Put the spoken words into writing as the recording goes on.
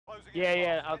Yeah,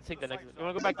 yeah, I'll take the next one. You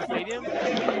wanna go back to the stadium?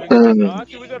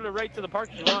 Actually, we go to the right to the park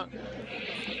if you want.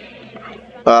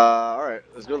 Alright,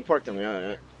 let's go to the park then.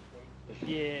 Yeah.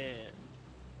 Yeah.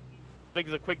 I think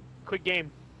it's a quick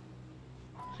game.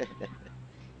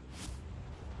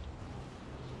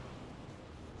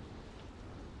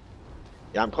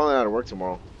 Yeah, I'm calling out of work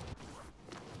tomorrow.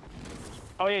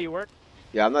 Oh yeah, you work?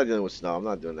 Yeah, I'm not dealing with snow. I'm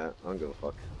not doing that. I don't give a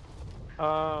fuck.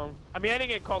 I mean, I didn't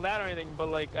get called out or anything, but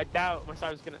like, I doubt my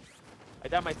sergeant's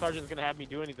gonna have me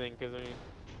do anything, cause I mean,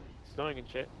 it's snowing and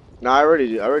shit. No, I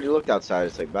already looked outside.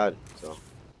 It's like bad. So.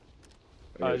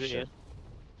 Oh, is it? Yeah.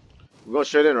 We go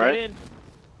straight in, right? Straight in.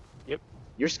 Yep.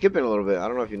 You're skipping a little bit. I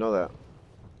don't know if you know that.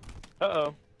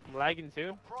 Uh-oh. I'm lagging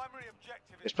too.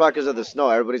 It's probably because of the snow.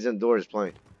 Everybody's indoors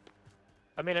playing.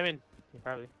 I'm in. Yeah,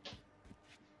 probably.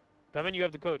 Come in, you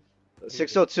have the code.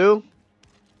 602?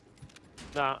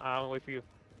 Nah, I'll wait for you.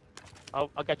 I'll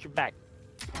got your back.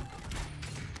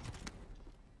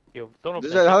 Yo, don't open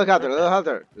There's that a shit. helicopter.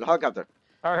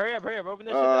 Alright, hurry up, open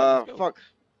this shit up. Let's go. Fuck.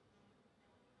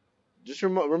 Just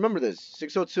remember this.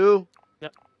 602?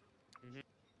 Yep.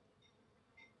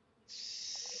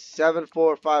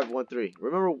 74513.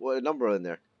 Remember what number in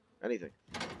there. Anything.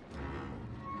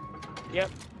 Yep.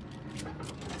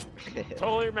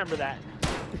 Totally remember that.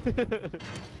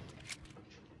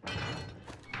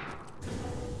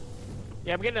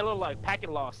 Yeah, I'm getting a little like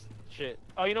packet loss shit.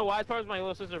 Oh, you know why? As far as my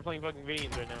little sister playing fucking video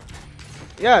games right now.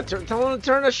 Yeah, tell them to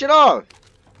turn that shit off.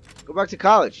 Go back to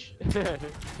college. I'm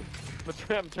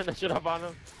turning that shit off on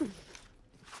him.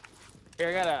 Here,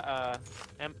 I got a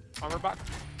armor box.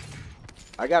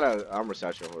 I got a armor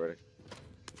satchel already.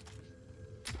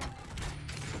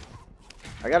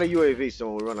 I got a UAV, so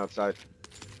when we run outside.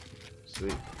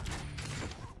 Sweet.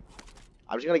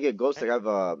 I'm just gonna get Ghost. I have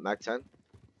a Mac 10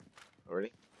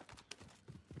 already.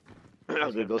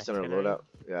 I'll get Ghost in our loadout.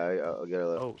 Yeah, I'll get a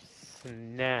little. Oh,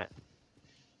 snap.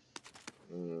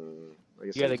 I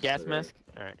guess You got a gas mask?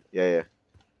 Alright. Yeah.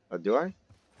 Do I?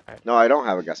 Alright. No, I don't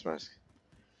have a gas mask.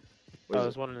 Oh,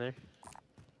 there's one in there.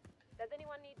 Does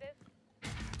anyone need this?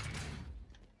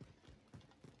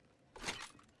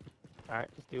 Alright,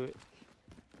 let's do it.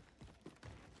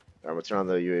 Alright, I'm gonna turn on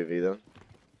the UAV though.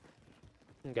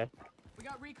 Okay. We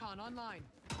got recon online.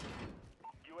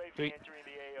 UAV Sweet. entering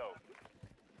the AO.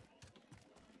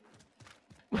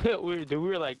 we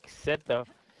were like set though.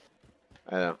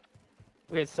 I know.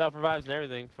 We had self revives and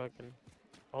everything. Fucking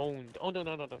owned. Oh no.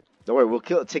 Don't worry, we'll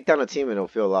take down a team and it'll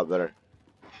feel a lot better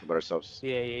about ourselves.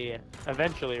 Yeah.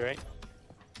 Eventually, right?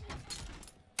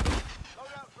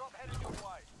 Loadout drop headed your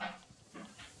way.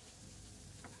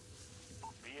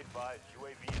 Be advised,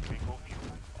 UAV is bingo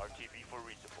fuel. RTB for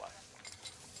resupply.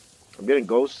 I'm getting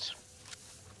Ghosts.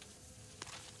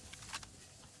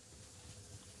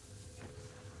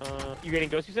 You getting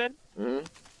ghosts? You said? Mm-hmm.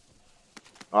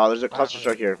 Oh, there's a cluster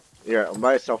strike here. Here, I'll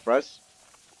buy a self-res.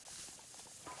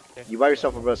 Okay. You buy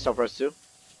yourself a self-res too?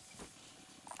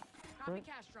 Copy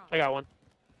cash drop. I got one.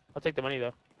 I'll take the money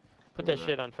though. Put that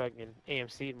shit on fucking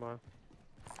AMC tomorrow.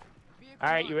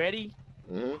 Alright, you ready?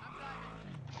 Mm-hmm.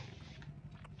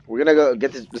 We're gonna go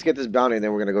get this. Let's get this bounty, and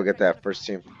then we're gonna go get that first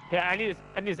team. Yeah, I need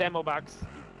this ammo box.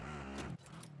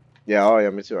 Yeah. Oh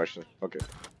yeah, me too. Actually. Okay.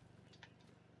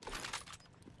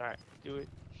 Alright, do it.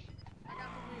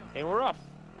 And we're off.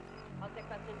 I'll take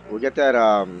passenger. We'll get that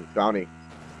bounty.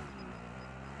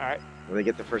 Alright. When they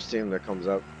get the first team that comes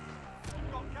up.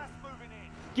 Got gas moving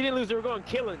in. Get in, loser. We're going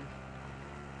killing.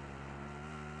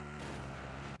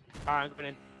 Alright, I'm going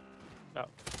in. Oh,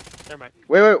 never mind.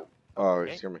 Wait. Oh,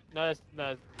 Okay. you scared me. No, that's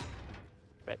no.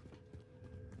 Bet.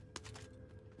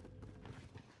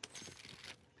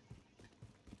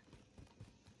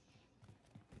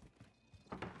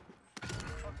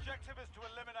 Objective is to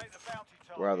eliminate the bounty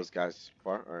target. Where are those guys?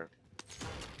 Far? All right.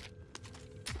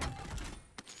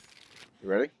 You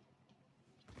ready?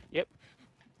 Yep.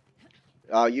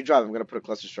 You drive. I'm gonna put a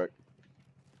cluster strike,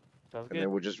 Sounds and good.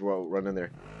 then we'll just run in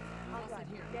there. I'll drive.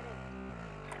 Get in.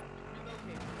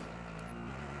 Relocate.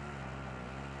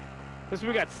 This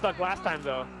we got stuck last time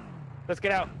though. Let's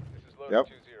get out. This is Yep.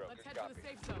 2-0. Let's Good head to copy. the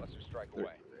safe zone. Cluster strike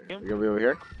away. You're gonna be over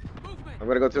here. Movement. I'm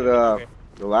gonna go to Okay.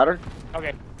 the ladder.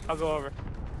 Okay, I'll go over.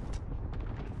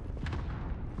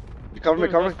 You cover me,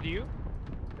 Who, cover me. close to you?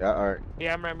 Yeah. All right.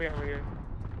 Yeah, I'm right here.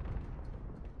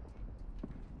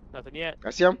 Nothing yet. I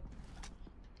see him.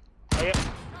 Oh, yep.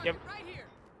 Target right here.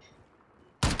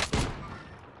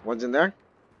 One's in there.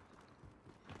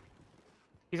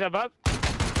 He's above.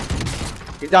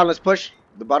 He's down. Let's push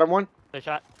the bottom one. The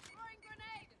shot.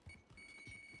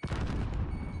 Throwing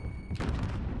grenade.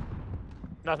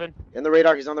 Nothing. In the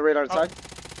radar. He's on the radar side.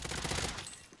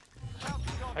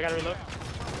 I gotta reload.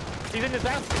 He's in this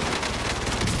house.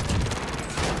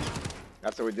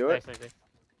 That's how we do it. Nice.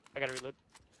 I gotta reload.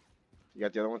 You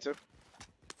got the other one too?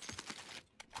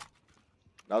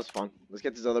 That was fun. Let's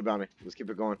get this other bounty. Let's keep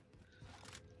it going.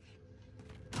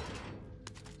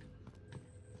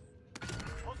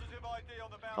 Positive ID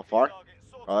on the bounty How far? target.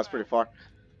 Sort Oh, that's them pretty out. far.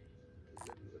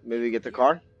 Maybe we get the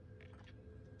car?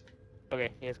 Okay,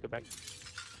 yeah, let's go back.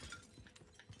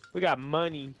 We got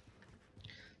money.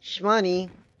 Shmoney.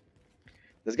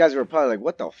 Those guys were probably like,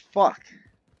 what the fuck?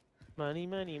 Money.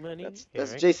 That's Yeah,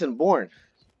 right? Jason Bourne.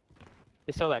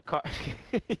 They sell that car.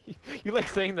 You like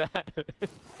saying that?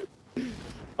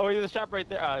 Oh, there's a shop right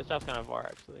there. The shop's kind of far,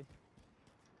 actually.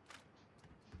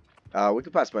 We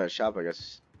could pass by a shop, I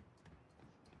guess.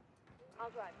 I'll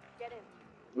drive. Get in.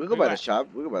 We can go by the shop.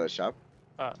 We can go by the shop.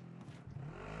 Save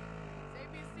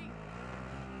me a seat.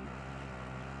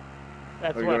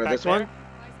 That's Are you what, going to back this one? there?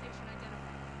 Buy station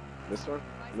identified. This one?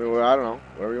 I mean, well, I don't know.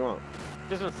 Whatever you want.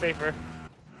 This one's safer.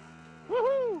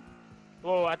 Woohoo!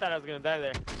 Whoa, I thought I was gonna die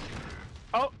there.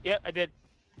 Oh, yeah, I did.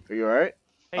 Are you alright?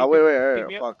 Hey, Oh, pick wait.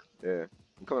 me up. Fuck. Yeah.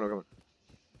 I'm coming.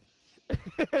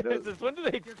 Since when do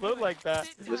they explode like that?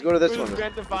 Let's go to this Who's one.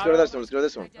 Grand Let's Theft go to Auto? this one. Let's go to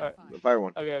this one. Identified. The fire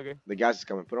one. Okay. The gas is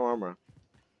coming. Put on armor on.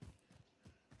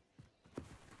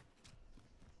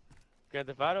 Grand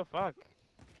Theft Auto? Fuck.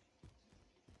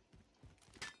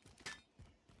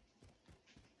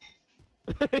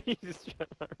 You just shut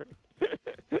up.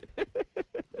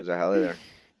 There's a heli there.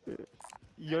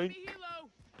 Yoink. Enemy helo.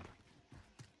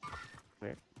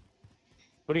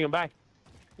 What are you gonna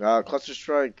buy? Cluster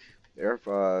strike. Air.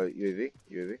 UAV.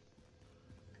 I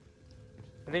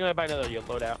think I'm gonna buy another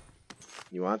loadout.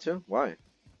 You want to? Why?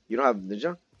 You don't have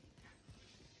ninja?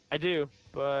 I do,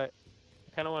 but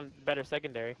I kind of want better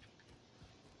secondary.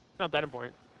 Not that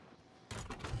important.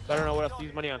 But I don't know what else to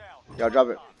use money on. Yeah, I'll drop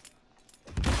it.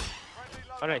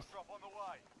 Oh, nice. Drop on the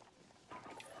way.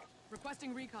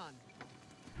 Requesting recon.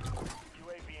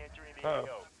 UAV entering the Uh-oh.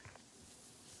 AO.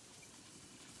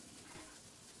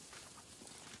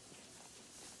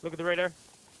 Look at the radar.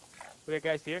 We got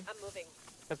guys here. I'm moving.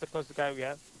 That's the closest guy we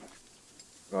have.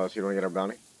 Oh, so you don't get our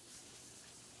bounty?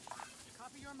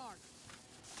 Copy your mark.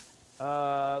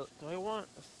 Do I want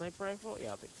a sniper rifle? Yeah,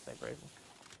 I'll take the sniper rifle.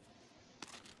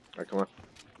 Alright, come on.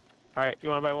 Alright, you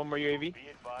wanna buy one more UAV? Be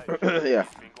advised. Yeah.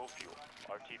 Bingo fuel.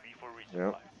 RTB for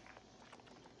Yep.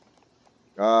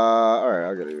 resupply. Alright,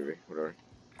 I'll get a UAV. Whatever.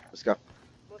 Let's go.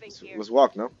 Moving here. Let's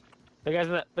walk, no? The guys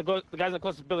in the guys in the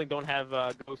closest building don't have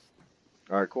ghosts.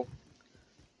 Alright, cool.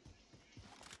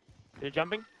 They're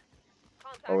jumping.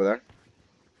 Contact. Over there.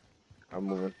 I'm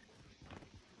moving.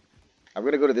 I'm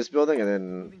gonna go to this building and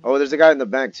then... Oh, there's a guy in the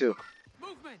bank too.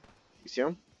 Movement. You see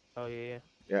him? Oh yeah.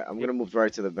 Yeah, I'm gonna move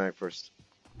right to the bank first.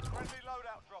 Friendly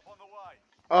loadout drop on the way.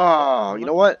 Oh, you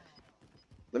know what?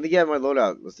 Let me get my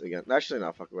loadout list again. Actually,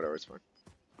 no, fuck it, whatever, it's fine.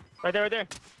 Right there.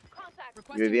 Contact.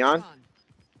 Requesting UAV on? recon.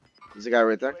 There's a guy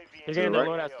right there. UAV They're entering getting the their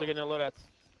the right? loadouts. They're getting their loadouts.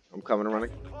 I'm coming and running.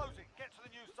 Closing. Get to the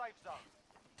new safe zone.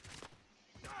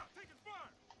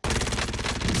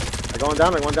 I'm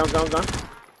going down.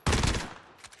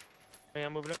 Hey,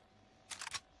 I'm moving up.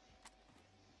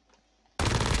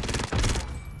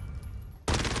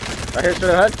 Right here, straight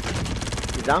ahead.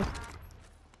 He's down.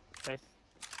 Nice.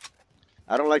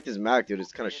 I don't like this mag, dude.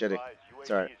 It's kind of Be shitty. advised, It's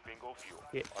UAV alright. is bingo fuel.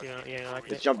 Yeah, you know, like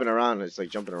It's it. jumping around. It's like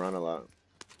jumping around a lot.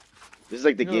 This is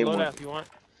like the You know game loadout one. if you want.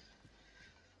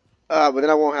 But then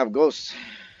I won't have ghosts.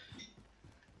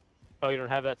 Oh, you don't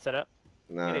have that set up?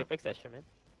 You Nah. need to fix that shit, man.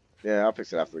 Yeah, I'll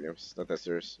fix it after the game. It's not that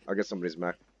serious. I'll get somebody's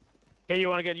Mac. Hey, you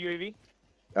wanna get UAV?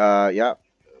 Yeah.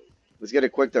 Let's get it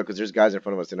quick though, because there's guys in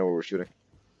front of us. They know where we're shooting.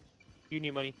 You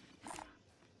need money.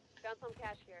 Found some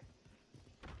cash here.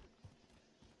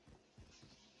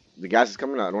 The gas is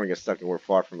coming out. I don't want to get stuck and we're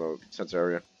far from the sensor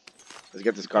area. Let's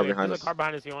get this car Okay, behind there's us. a car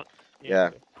behind us. You want? Yeah.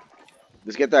 okay.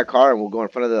 Let's get that car and we'll go in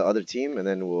front of the other team and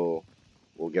then we'll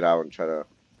get out and try to.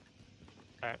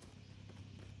 I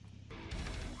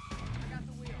got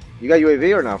the wheel. You got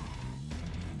UAV or no?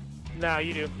 Nah,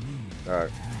 you do. All right.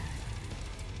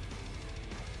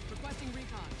 Requesting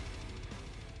recon.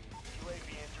 UAV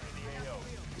entering the AO.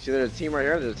 You see there's a team right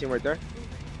here. There's a team right there.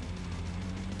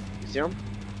 You see them?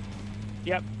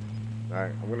 Yep, All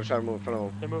right. I'm gonna try to move in front of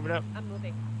them. they're moving up. I'm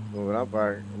moving. Moving up. All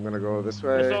right. I'm gonna go this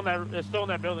They're way. still in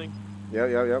that building.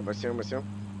 Yep. I see them.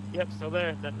 Yep, still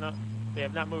there. They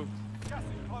have not moved. Gas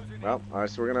is closing in. Well, all right.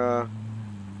 So we're gonna,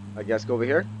 I guess, go over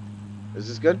here. Is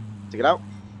this good? Take it out.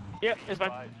 Yep, it's fine.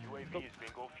 Advised, UAV is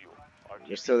bingo fuel.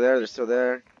 They're still there.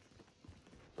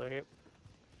 So here,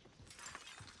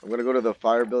 I'm gonna go to the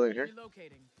fire building here.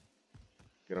 Relocating.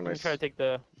 Get a I'm gonna nice. try to take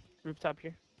the rooftop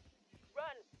here. Run.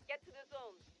 Get to the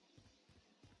zone.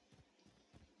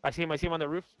 I see him on the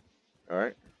roof. All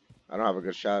right. I don't have a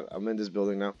good shot. I'm in this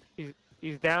building now.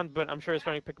 He's down, but I'm sure it's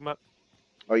trying to pick him up.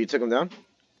 Oh, you took him down?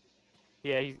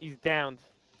 Yeah, he's downed.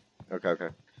 Okay, okay.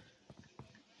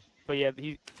 But yeah,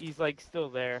 he's like still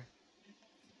there.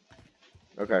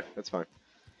 Okay, that's fine.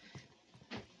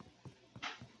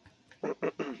 As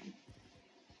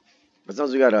long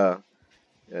as we got a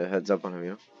heads up on him, you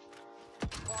know?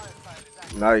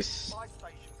 Nice.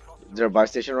 Is there a buy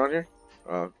station around here?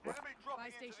 Oh, Buy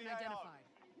station identified.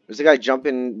 there's a guy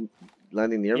jumping,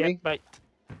 landing near Yeah, me. by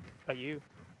you.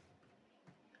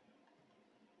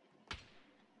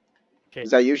 Shit.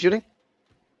 Is that you shooting?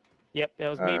 Yep, that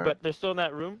was me. But they're still in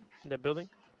that room, in that building.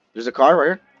 There's a car right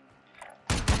here.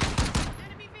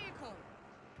 Enemy vehicle.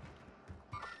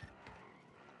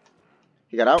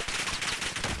 He got out.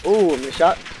 Ooh, I'm getting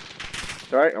shot.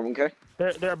 It's alright, I'm okay.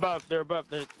 They're above. They're above.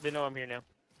 They know I'm here now.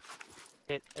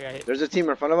 Hit. I got hit. There's a team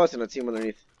in front of us and a team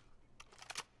underneath.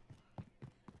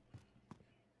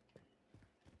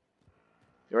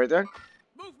 You right there?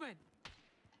 Movement.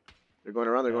 They're going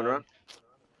around, they're going around.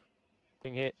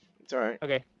 Being hit. It's alright.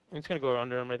 Okay, I'm just gonna go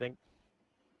under him. I think.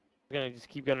 I'm gonna just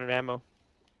keep gunning ammo.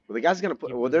 Well, the guy's gonna put.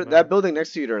 Keep Well, moving that on. building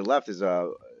next to you to your left is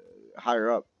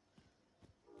higher up.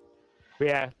 But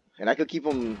yeah. And I could keep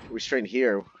him restrained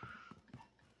here.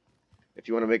 If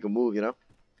you want to make a move, you know?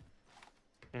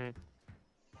 Mhm.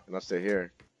 And I'll stay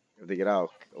here. If they get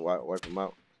out, I'll wipe them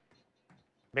out.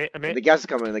 I'm hit. The gas is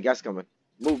coming, the gas is coming.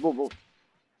 Move, move, move.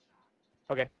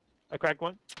 Okay. I cracked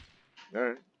one.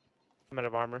 Alright. I'm out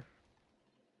of armor.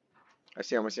 I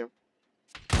see him, I see him.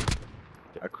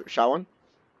 Shot one.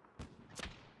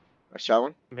 I shot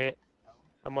one. I'm hit.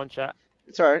 I'm one shot.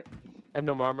 It's alright. I have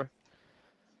no more armor.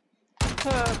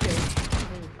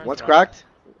 Okay. One's cracked.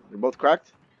 They're both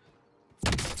cracked.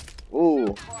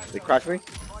 Ooh, they cracked me.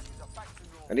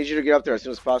 I need you to get up there as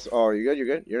soon as possible. Oh, you good? You're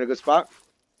good? You're in a good spot?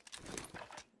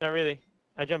 Not really.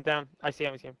 I jumped down. I see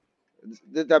him. I see him.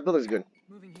 That building's good.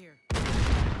 Moving here.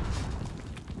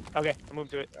 Okay, I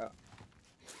moved to it.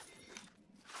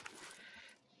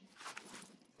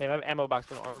 Hey, I have ammo box,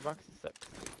 but no armor box. It sucks.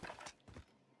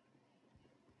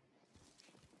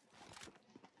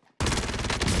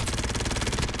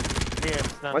 Here,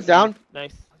 it's not One's down.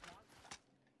 Nice.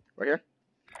 Right here.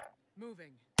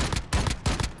 Moving.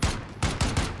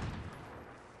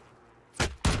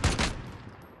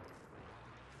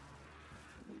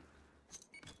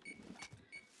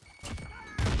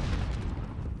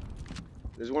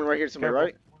 There's one right here to my Careful.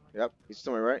 right. Yep, he's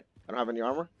to my right. I don't have any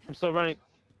armor. I'm still running.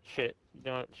 Shit. You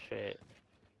don't. Shit.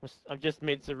 I've just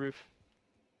made it to the roof.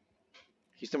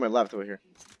 He's to my left over here.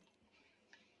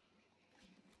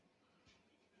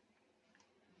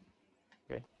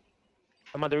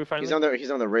 I'm on the roof finally. He's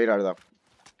on the radar though.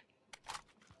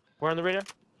 We're on the radar?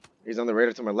 He's on the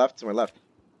radar to my left, to my left.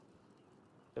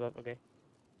 Okay.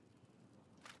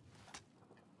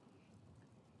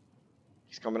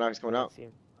 He's coming out, he's coming out. See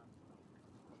him.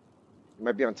 He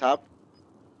might be on top.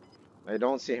 I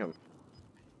don't see him.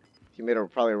 He made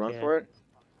probably a run for it.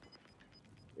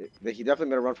 He definitely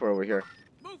made a run for it over here.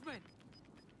 Movement.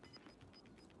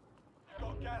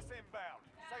 Got gas inbound.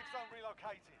 Safe zone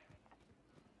relocated.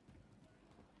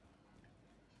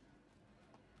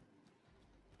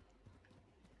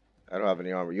 I don't have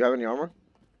any armor. You have any armor?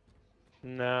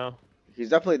 No. He's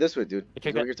definitely this way, dude. He's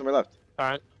Check over that. here to my left.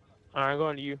 Alright. Alright, I'm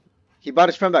going to you. He bought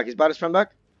his friend back. He's bought his friend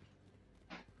back.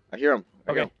 I hear him.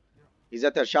 I hear Okay. him. He's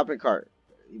at that shopping cart.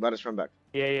 He bought his friend back.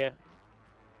 Yeah.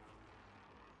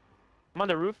 I'm on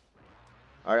the roof.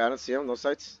 Alright, I don't see him. No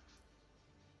sights.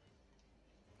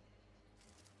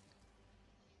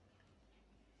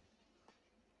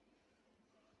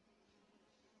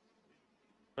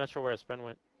 I'm not sure where his friend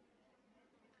went.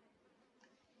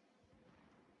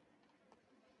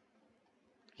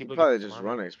 He's Keep probably looking for just armor.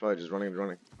 running. He's probably just running and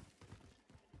running.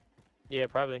 Yeah,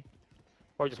 probably.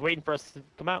 Or just waiting for us to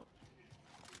come out.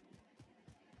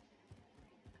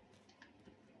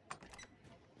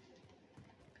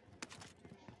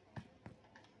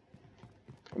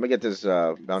 I'm gonna get this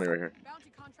bounty right here.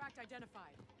 Bounty contract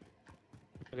identified.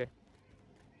 Okay.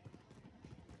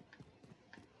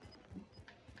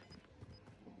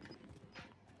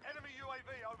 Enemy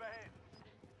UAV overhead.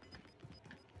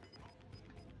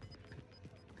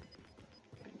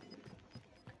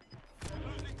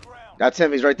 Losing ground. That's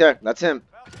him. He's right there. That's him.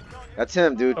 Bounty target That's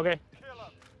him, dude. Okay. Kill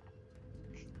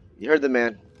 'em. You heard the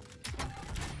man.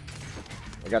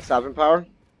 I got stopping power.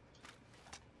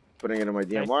 Putting it in my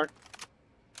DMR.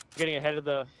 Getting ahead of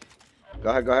the... Go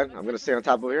ahead, go ahead. I'm gonna stay on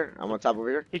top over here. I'm on top over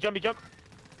here. He jumped. Enemy.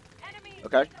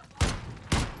 Okay.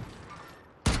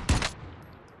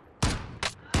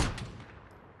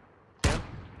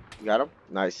 You got him?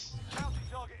 Nice. Bounty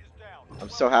target I'm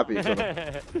so happy you killed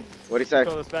him. What'd he say?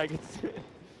 Call us faggots.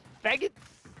 Faggots.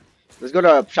 Let's go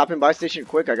to shopping buy station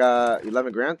quick. I got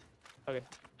 11 grand. Okay.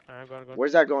 Alright, I'm going.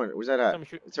 Where's that going? Where's that at? Someone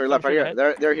shoot- It's to your left, right someone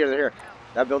here. shoot They're here. They're here.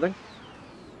 That building.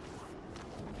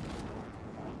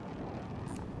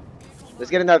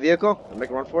 Let's get in that vehicle and make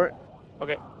a run for it.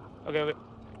 Okay. Okay. I got the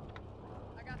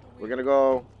We're wheel. gonna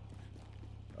go.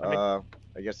 I'm in.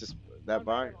 I guess that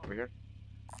buy over here.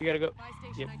 You gotta go. Buy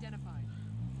station Yep. identified.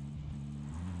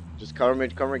 Just cover me.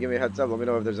 Give me a heads up. Let me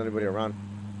know if there's anybody around.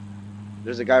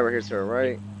 There's a guy right here to our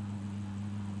right.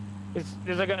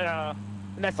 There's like a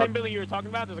in that same building you were talking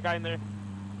about. There's a guy in there.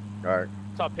 All right.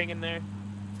 Saw a ping in there.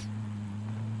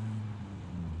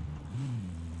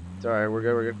 It's all right. We're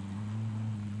good. We're good.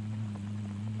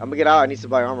 I'm gonna get out. I need to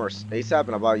buy armor ASAP,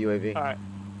 and I'll buy a UAV. All right.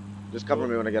 Just cover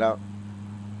Cool. me when I get out.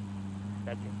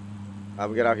 Got you. I'm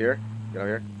gonna get out here. Get out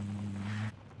here.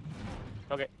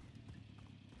 Okay.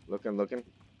 Looking.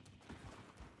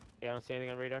 Yeah, I don't see anything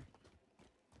on radar.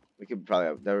 We could probably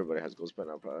have. Everybody has ghost by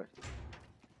now, probably.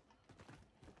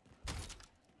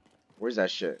 Where's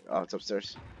that shit? Oh, it's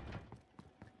upstairs.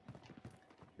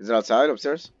 Is it outside?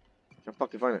 Upstairs? Can't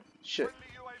fucking find it. Shit. Friendly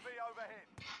UAV overhead.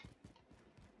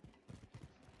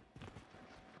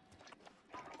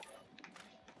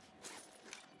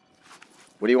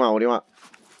 What do you want? What do you want?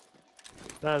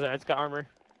 No, it's got armor.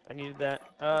 I needed that.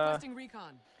 Requesting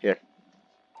recon. UAV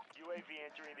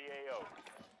entering the AO.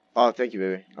 Oh, thank you,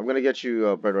 baby. I'm gonna get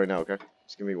you bread right now, okay?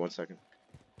 Just give me 1 second.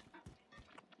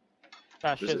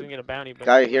 Ah, shit, There's I was gonna get a bounty, but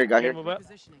Guy here, guy Okay, here. move up.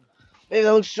 Positioning. Baby,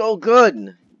 that looks so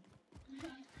good.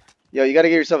 Yo, you gotta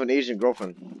get yourself an Asian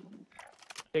girlfriend.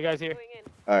 Hey guys here. Going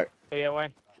in. Oh yeah, why?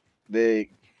 They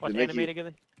Watch make anime you-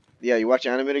 together. Yeah, you watch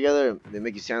anime together. They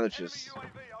make you Enemy sandwiches. UAV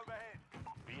overhead.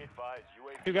 Be advised,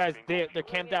 UAV You guys, bingo they're fuel.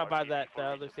 camped out by RTV that for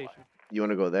other resupply. station. You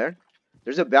wanna go there?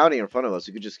 There's a bounty in front of us.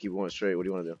 You could just keep going straight. What do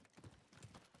you wanna do?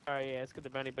 All right, yeah, let's get the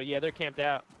bounty. But yeah, they're camped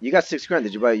out. You got 6 grand.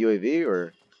 Did you buy a UAV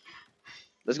or?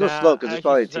 Let's go Nah, slow, cause I there's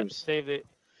probably actually teams. saved it.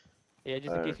 Yeah, just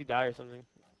in Alright. case you die or something.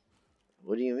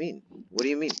 What do you mean? What do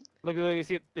you mean? Look, they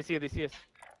see it. They see it. They see us.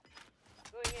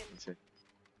 Going in. Let's see.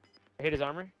 I hit his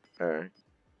armor. All right.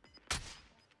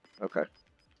 Okay.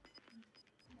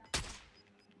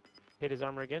 Hit his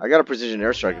armor again. I got a precision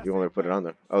airstrike if you want me to put it on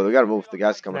there. Oh, we gotta move. The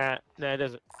gas is coming. Nah, it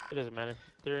doesn't. It doesn't matter.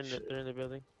 They're in the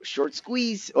building. Short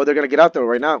squeeze. Oh, they're gonna get out there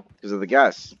right now because of the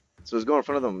gas. So let's go in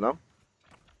front of them. No, All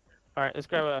right, let's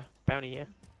grab a bounty. Yeah.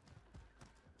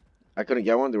 I couldn't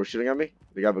get one. They were shooting at me.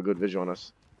 They got a good visual on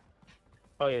us.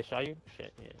 Oh yeah, shot you?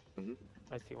 Shit. Yeah. Mhm.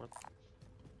 I see one.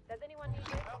 Does anyone need this?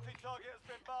 Bounty target has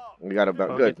been marked. We got a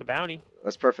Oh, good. It's a bounty.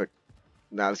 That's perfect.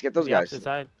 Now let's get those The guys. opposite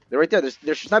side. They're right there.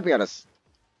 They're sniping at us.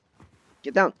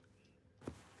 Get down.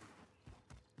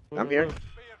 I'm here. Be advised,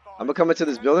 I'm gonna come into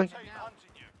this building. team hunting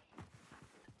you.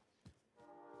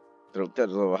 They're a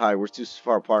little high. We're too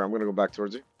far apart. I'm gonna go back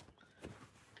towards you.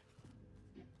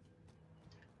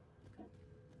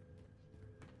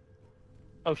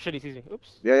 Oh shit, he sees me. Oops.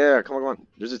 Yeah. Come on.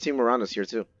 There's a team around us here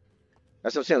too.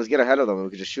 That's what I'm saying. Let's get ahead of them and we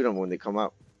can just shoot them when they come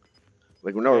out.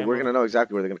 Like we know Yeah, we're I'm gonna know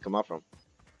exactly where they're gonna come out from.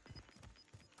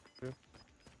 True.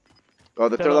 Oh,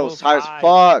 the They're threat level's high as high.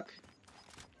 fuck.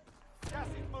 Gas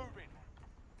is moving.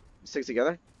 Stick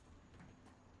together.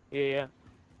 Yeah.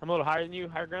 I'm a little higher than you.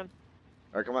 Higher ground.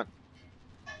 All right, come on.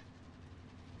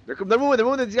 They're moving. They're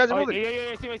moving. These guys are Oh, moving.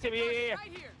 yeah. See me. Yeah. Right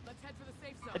here. Let's head for the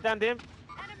safe zone. Hit down, dim.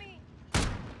 Enemy.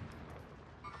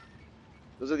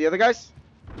 Those are the other guys.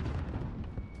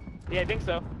 Yeah, I think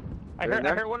so. I They're in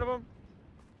heard there? one of them.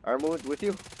 All right, moving with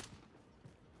you.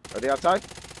 Are they outside?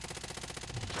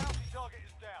 Bounty target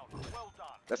is down. Well done.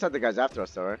 That's not the guys after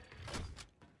us, though, right?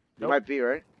 They Nope. might be,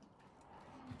 right?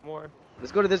 More.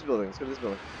 Let's go to this building.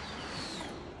 Moving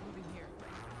here.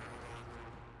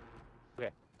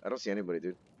 I don't see anybody,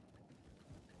 dude.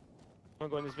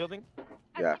 Wanna go in this building?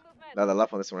 I Yeah. see movement. No, the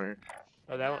left one. This one right here.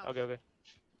 Oh, that one. Okay.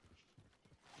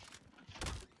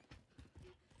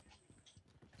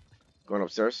 Going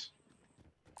upstairs.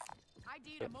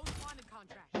 ID to most wanted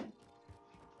contract. Enemy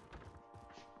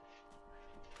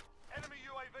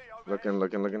UAV overhead.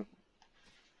 Looking.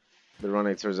 They're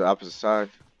running towards the opposite side.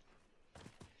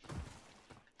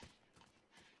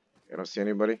 I don't see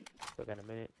anybody. Still got a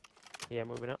minute. Yeah,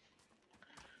 moving up.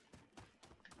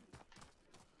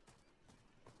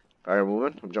 All right,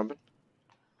 moving. I'm jumping.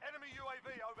 Enemy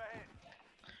UAV overhead.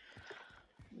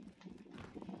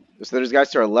 So there's guys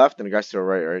to our left and guys to our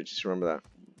right. All right, just remember that.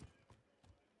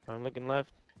 I'm looking left.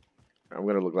 I'm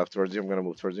gonna look left towards you. I'm gonna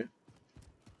move towards you.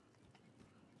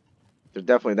 There's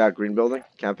definitely that green building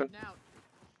camping. Now,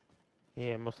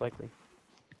 Yeah, most likely.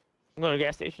 I'm going to a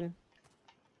gas station.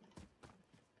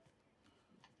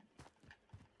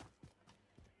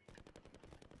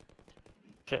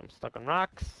 Shit, I'm stuck on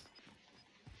rocks.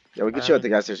 Yeah, we can chill at the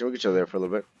gas station. We can chill there for a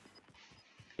little bit.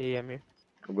 Yeah, I'm here.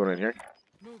 I'm going in here.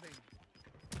 Moving.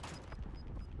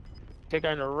 Take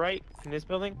on the right in this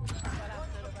building.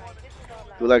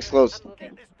 Two legs close.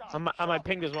 I'm moving. I might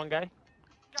ping this one guy.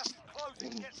 Gas is closing.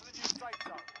 Get to the new safe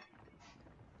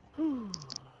zone.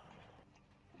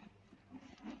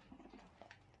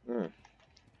 Hmm.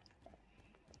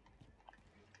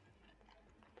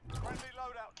 Friendly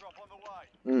loadout drop on the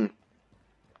way.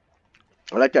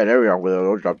 I like that area where the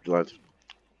road drop lands.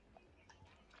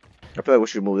 I feel like we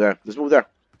should move there. Let's move there.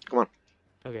 Come on.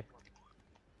 Okay.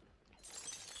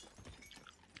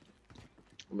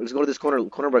 Let's go to this corner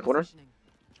by corner. Positioning.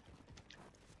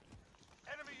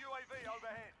 Enemy UAV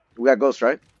overhead. We got ghosts,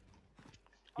 right?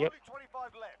 Yep. Only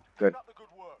 25 left. Good. Keep up the good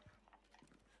work.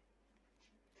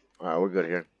 Alright, we're good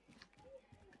here.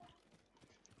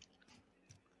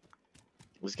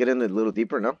 Let's get in a little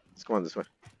deeper, no? Let's go on this way.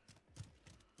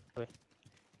 Okay.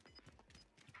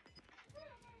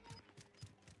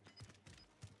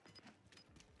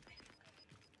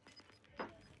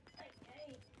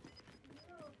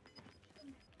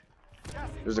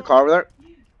 There's a car over there.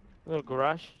 Little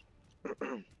garage.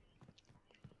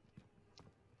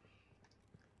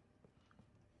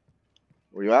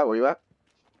 Where you at? Where you at?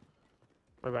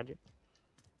 What about you?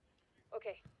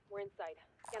 Okay, we're inside.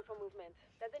 Scan for movement.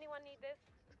 Does anyone need this?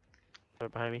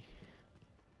 Right behind me.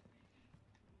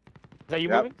 Is that you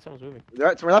Yep. moving? Someone's moving.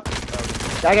 There, to my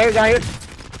left. Guy here, guy here.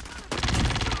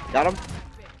 Got him.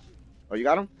 Oh, you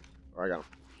got him? Oh, I got him.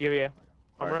 Yeah.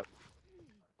 Armor Alright. up.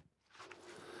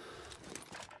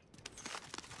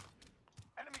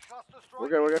 Enemy cluster strike We're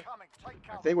good, we're good. incoming. Take I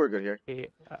cover. think we're good here. Yeah.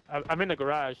 I'm in the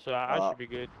garage, so I Oh. should be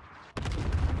good.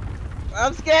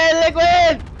 I'm scared,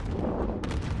 Liquid!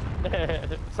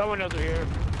 Someone else are here.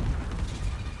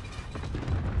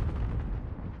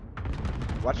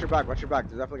 Watch your back, watch your back.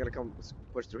 They're definitely gonna come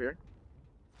push through here.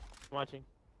 I'm watching.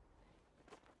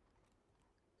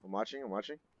 I'm watching, I'm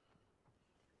watching.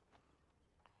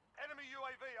 Enemy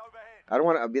UAV overhead. I don't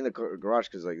want to be in the garage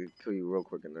because like they kill you real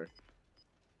quick in there.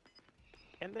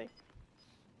 Can they?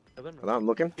 Kill them. Hold on, I'm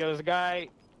looking. Yo, there's a guy.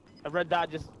 A red dot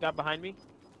just got behind me.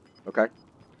 Okay.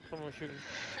 Someone was shooting.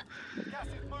 Gas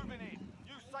is moving in.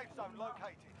 New safe zone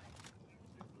located.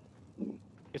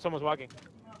 Yeah, someone's walking.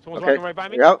 Someone's Okay. walking right by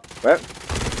me. Yep. Yep.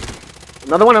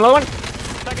 Another one, another one.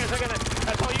 Second.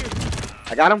 That's all you.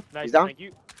 I got him. Nice. He's down. Thank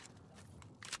you.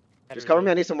 Just cover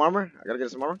me. I need some armor. I gotta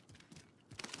get some armor.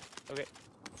 Okay.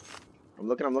 I'm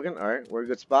looking. All right, we're in a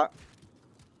good spot.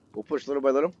 We'll push little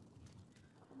by little.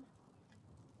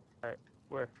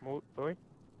 Where? Move. Where?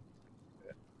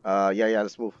 Yeah.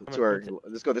 Let's move. I'm To our, gonna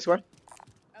let's go this way.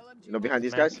 LMG You know, behind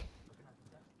these Man. guys.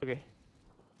 Okay.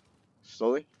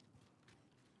 Slowly.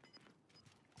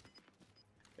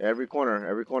 Every corner.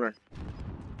 Every corner.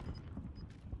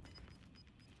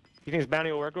 You think this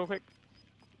bounty will work real quick?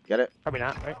 Get it? Probably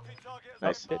not, right? Bounty target is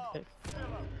Nice. on fire.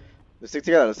 Let's stick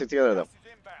together. Let's stick together though. Gas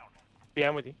is inbound. Yeah,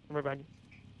 I'm with you. I'm right behind you.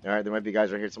 All right, there might be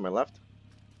guys right here to my left.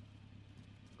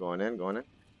 Going in. Everyone in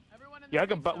Yeah,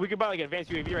 the safe we could buy like advanced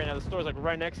UAV right now. The store's like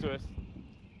right next to us.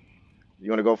 You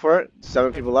want to go for it?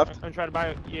 7 people left. I'm trying to buy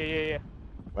it. Yeah.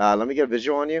 Let me get a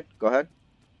visual on you. Go ahead.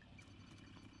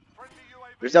 Friendly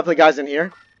UAV. There's definitely guys in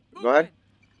here. zone. Go ahead. Movement.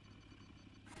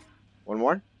 One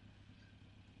more.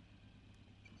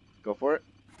 Go for it.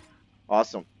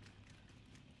 Awesome.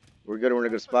 We're good. We're in a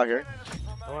good spot here.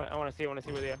 I want to see where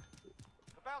they are.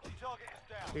 The bounty target is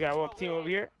down. We got one team over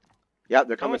here. Yeah,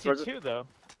 they're I coming want to towards see us. two though.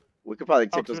 We could probably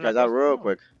Oh, take so those they're guys not out close? real Oh.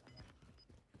 quick.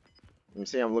 Let me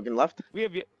see. I'm looking left. We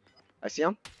have. Yeah. I see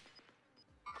him.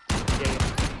 yeah.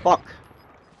 Fuck.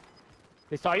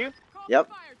 They saw you. Call Yep.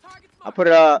 for fire. Target's I marked. put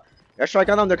airstrike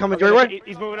on them. They're coming Okay, your way.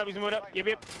 He's moving up.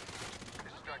 Yep.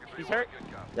 He's hurt.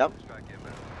 Yep.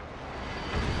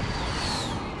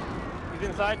 He's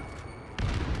inside.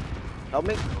 Help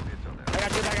me. I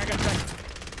got your back.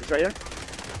 He's right here.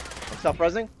 I'm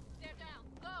self-resing. Step down.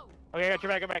 Go. Okay, I got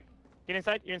your back. Get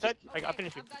inside. You're inside. I'll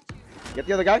finish you. I've got you. Get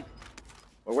the other guy.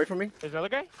 Away from me. There's another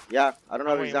guy. Yeah, I don't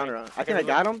know Oh, if he's wait, down wait. or not. I Okay, think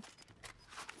I got him. You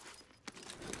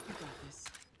got this.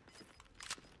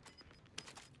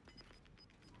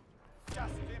 Gas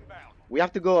is inbound. We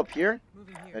have to go up here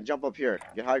Moving here. and jump up here.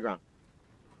 Get high ground.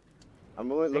 I'm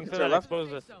moving. Things Looking to so the that left.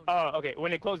 exposes us. Oh, okay.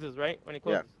 When it closes, right? When it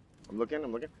closes. I'm looking.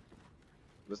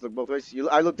 Let's look both ways.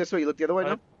 I look this way. You look the other way.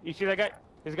 No. You see that guy?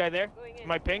 This guy there? Going in.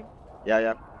 My ping?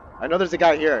 Yeah. I know there's a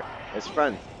guy here. His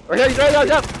friend. Oh, here he's right there.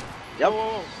 Yep. Yep.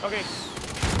 Whoa. Okay.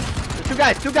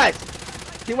 There's two guys.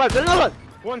 Team wipes. There's another one.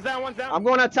 One's down. I'm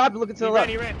going on top. Looking to the left.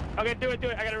 He ran. Okay, do it.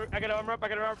 I gotta armor up.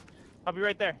 I'll be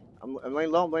right there. I'm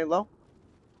laying low.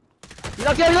 He's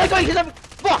up here. He's like,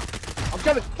 fuck. I'm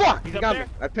I'm jumping. Fuck! He's He up got there?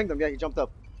 me. I pinged him. Yeah, he jumped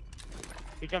up.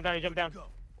 He jumped down. He jumped down.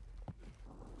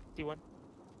 T1.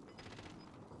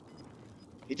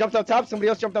 He jumped up top. Somebody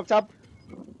else jumped up top.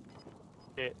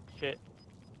 Shit. Shit.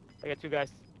 I got 2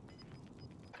 guys.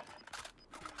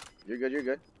 You're good. You're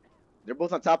good. They're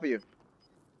both on top of you.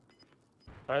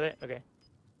 Are they? Okay.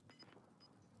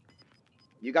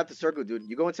 You got the circle, dude.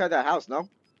 You go inside that house, no?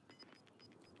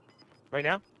 Right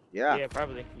now? Yeah. Yeah,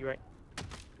 probably. You're right.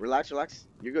 Relax, relax.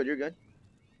 You're good. You're good.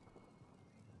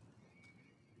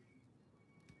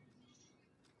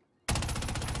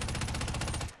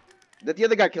 Let the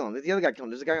other guy kill him. Let the other guy kill him.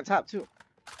 There's a guy on top too.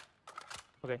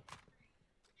 Okay.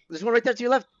 There's one right there to your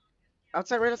left.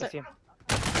 Outside, right I outside. see him.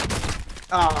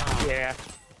 Ah, Yeah.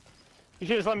 You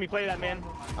should just let me play that, man.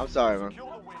 I'm sorry, man.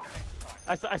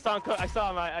 I saw him. I saw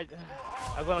him. I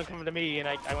was letting him come to me, and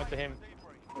I went to him.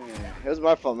 It was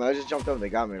my fault, man. I just jumped up and they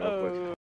got me real quick. Oh.